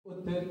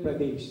Uttar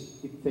Pradesh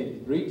is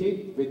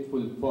celebrated with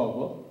full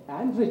fervor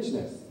and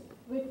richness.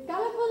 With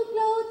colorful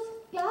clothes,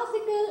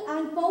 classical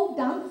and folk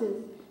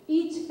dances,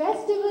 each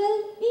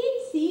festival,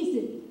 each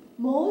season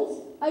molds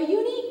a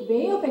unique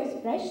way of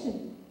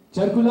expression.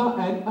 Charkula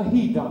and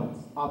Ahi dance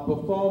are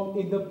performed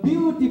in the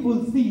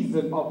beautiful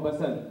season of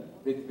Basant,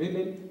 with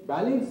women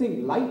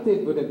balancing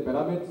lighted wooden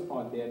pyramids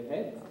on their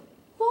heads.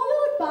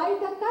 Followed by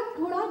the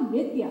Kathkoda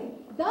Nritya,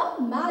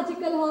 the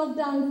magical horse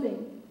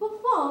dancing,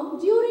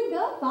 performed during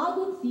the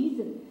Fagun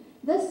season.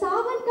 The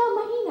Sawan ka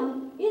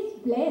Mahina is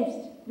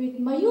blessed with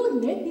Mayur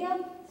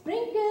Nritya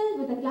sprinkled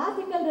with the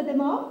classical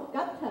rhythm of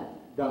Kathak.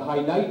 The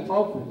highlight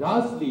of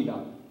Ras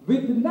Leela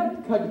with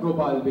Nat Khat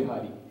Gopal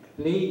Bihari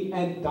playing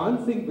and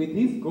dancing with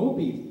his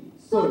gopis.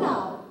 So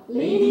now,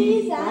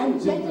 ladies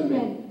and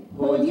gentlemen,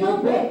 hold your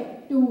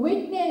breath to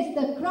witness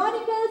the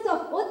chronicles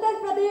of Uttar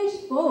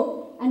Pradesh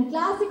folk and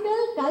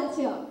classical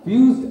culture,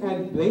 fused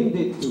and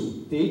blended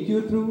to take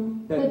you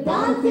through the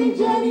dancing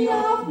journey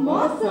of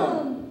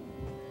Mausam.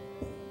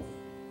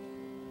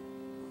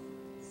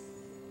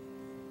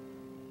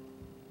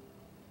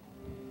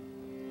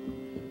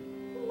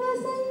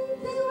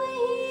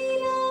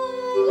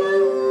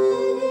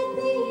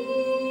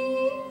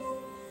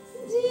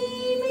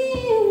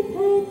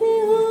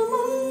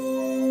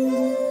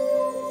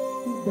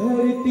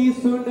 धरती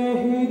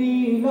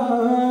सुनहरी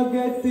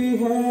लागत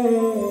है,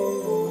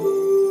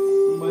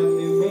 मन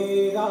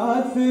में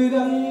रास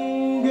रंग,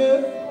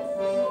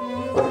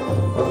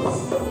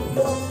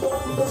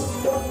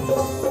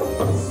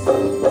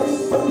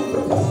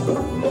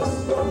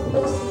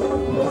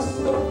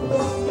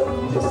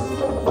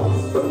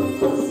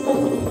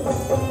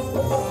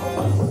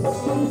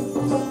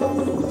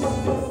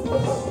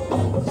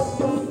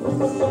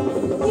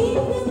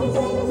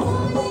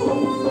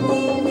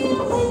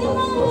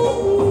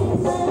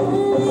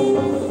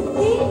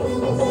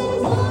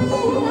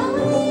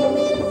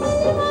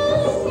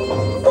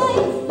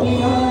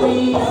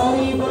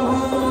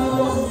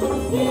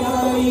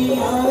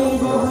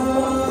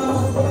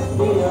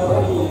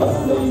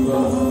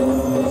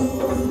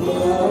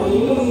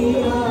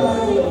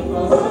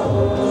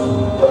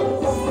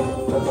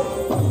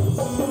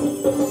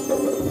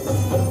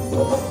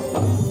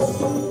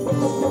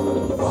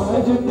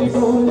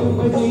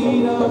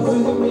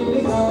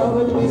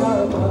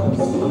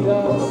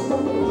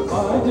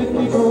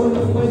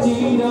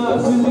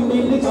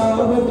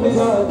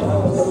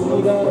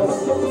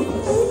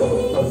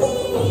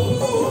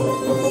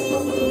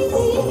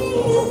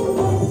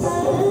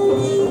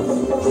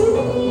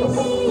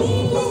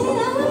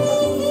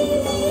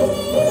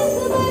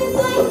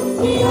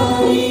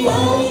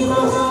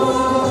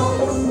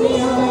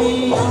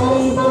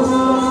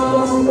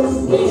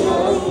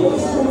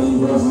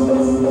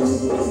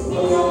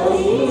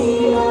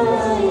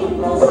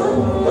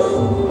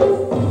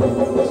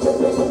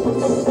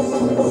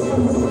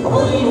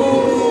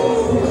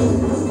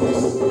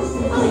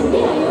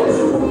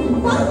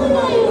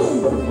 Holy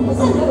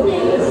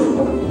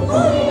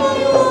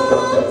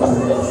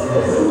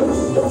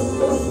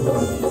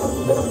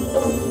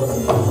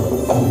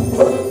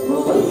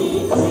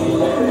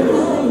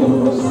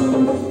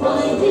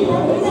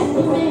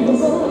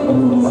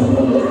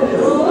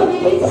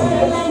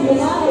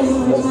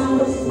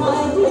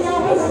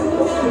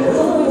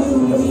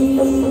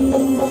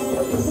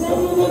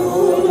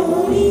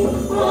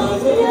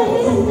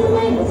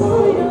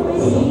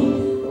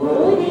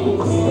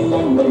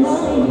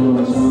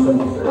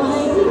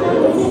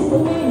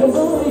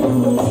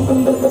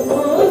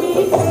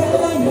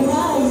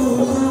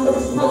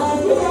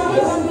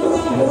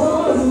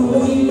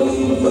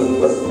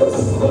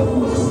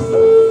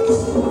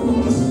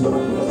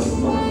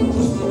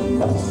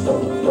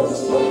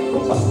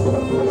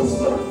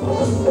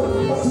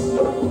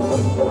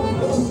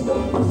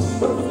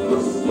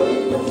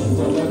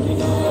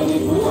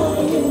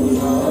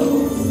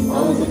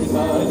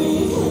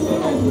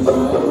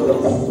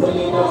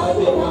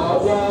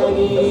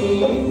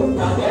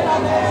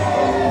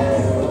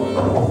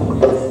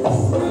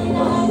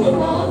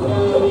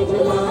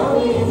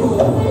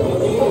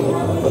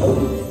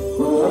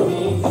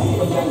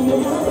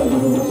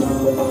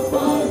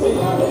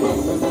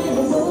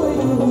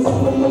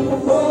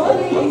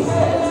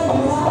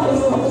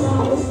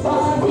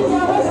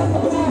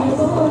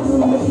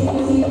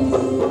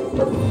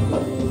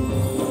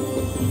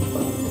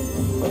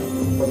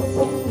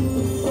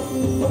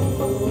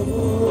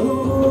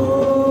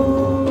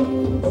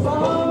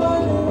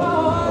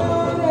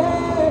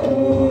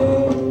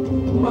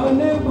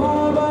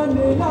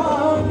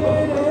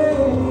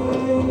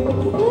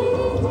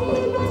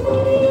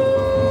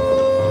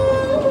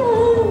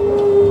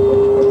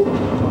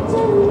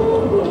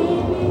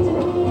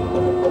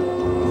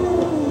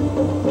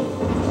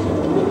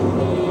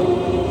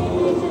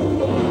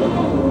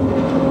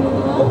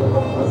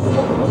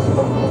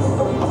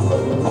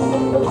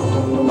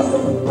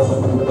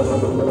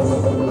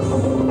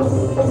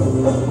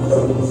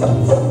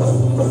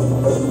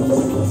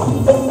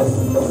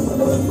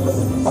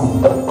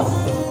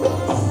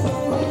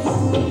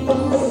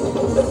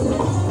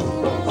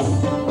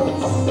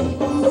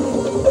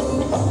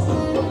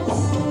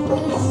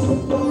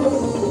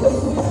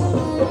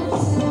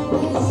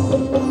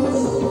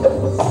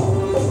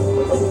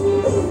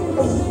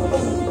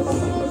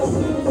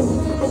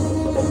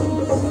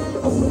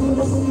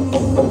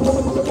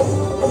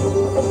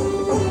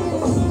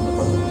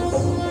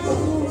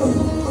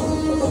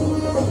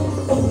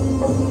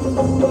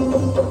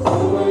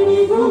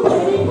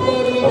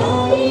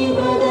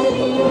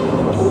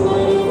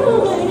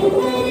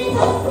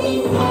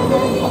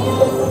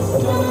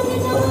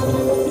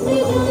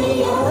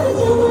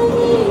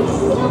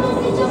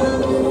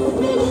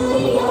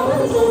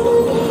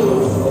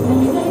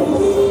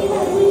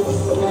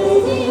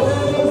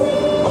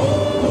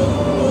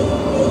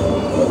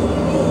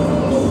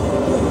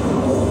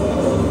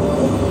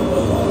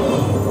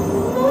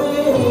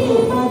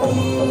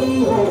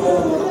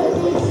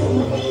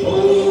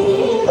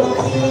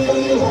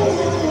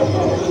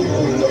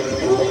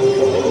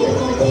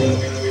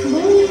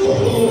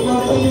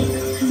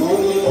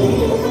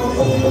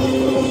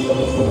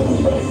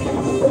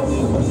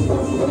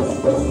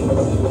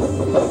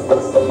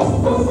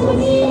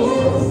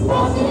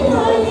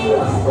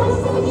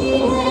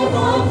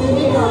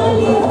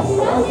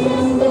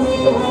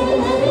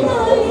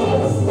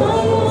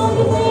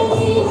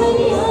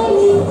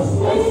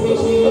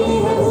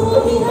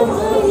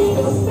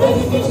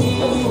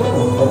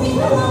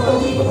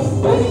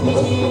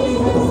Thank you.